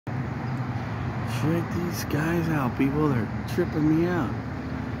Check these skies out, people. They're tripping me out.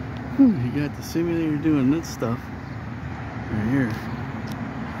 You got the simulator doing this stuff right here.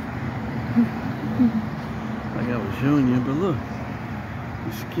 Like I was showing you, but look.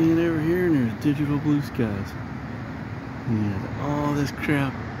 You scan over here and there's digital blue skies. And you have all this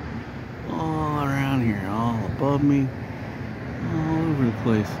crap all around here, all above me, all over the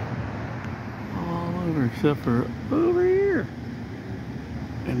place. All over except for over here.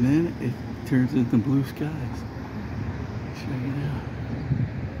 And then it turns into blue skies. Check it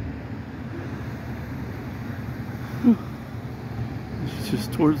out. It's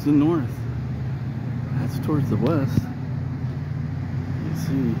just towards the north. That's towards the west. You can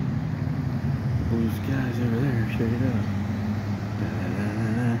see blue skies over there. Check it out.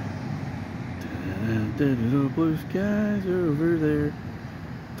 Da-da-da-da. Blue skies over there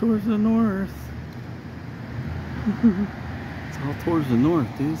towards the north. It's all towards the north,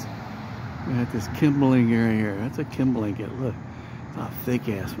 dudes. We got this Chemdisk area here. That's a Chemdisk. Look, it's a thick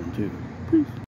ass one too. Peace.